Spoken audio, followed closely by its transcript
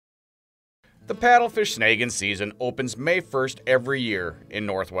The paddlefish snagging season opens May 1st every year in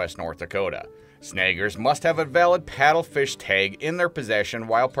northwest North Dakota. Snaggers must have a valid paddlefish tag in their possession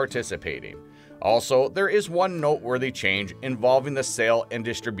while participating. Also, there is one noteworthy change involving the sale and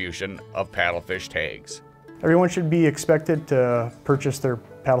distribution of paddlefish tags. Everyone should be expected to purchase their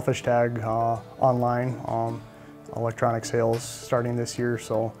paddlefish tag online. Electronic sales starting this year,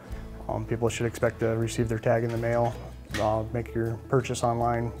 so people should expect to receive their tag in the mail. Make your purchase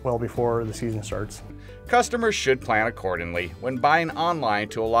online well before the season starts. Customers should plan accordingly when buying online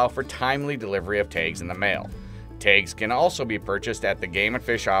to allow for timely delivery of tags in the mail. Tags can also be purchased at the Game and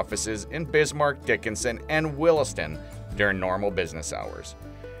Fish offices in Bismarck, Dickinson, and Williston during normal business hours.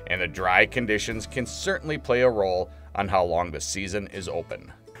 And the dry conditions can certainly play a role on how long the season is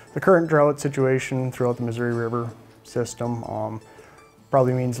open. The current drought situation throughout the Missouri River system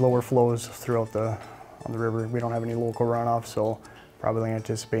probably means lower flows throughout the river. We don't have any local runoff, so probably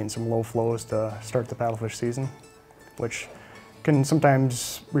anticipating some low flows to start the paddlefish season, which can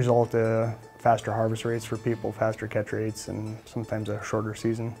sometimes result in faster harvest rates for people, faster catch rates, and sometimes a shorter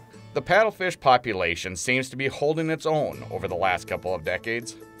season. The paddlefish population seems to be holding its own over the last couple of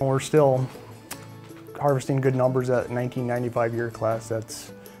decades. We're still harvesting good numbers at 1995 year class.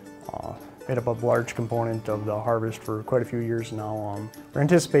 That's made up a large component of the harvest for quite a few years now. We're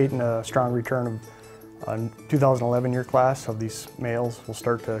anticipating a strong return of 2011 year class of these males will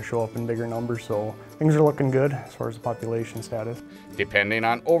start to show up in bigger numbers, so things are looking good as far as the population status. Depending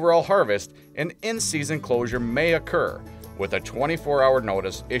on overall harvest, an in-season closure may occur with a 24-hour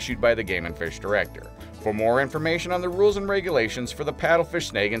notice issued by the Game and Fish Director. For more information on the rules and regulations for the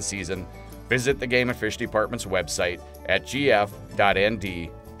paddlefish snagging season, visit the Game and Fish Department's website at gf.nd.gov.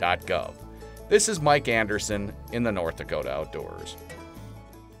 This is Mike Anderson in the North Dakota Outdoors.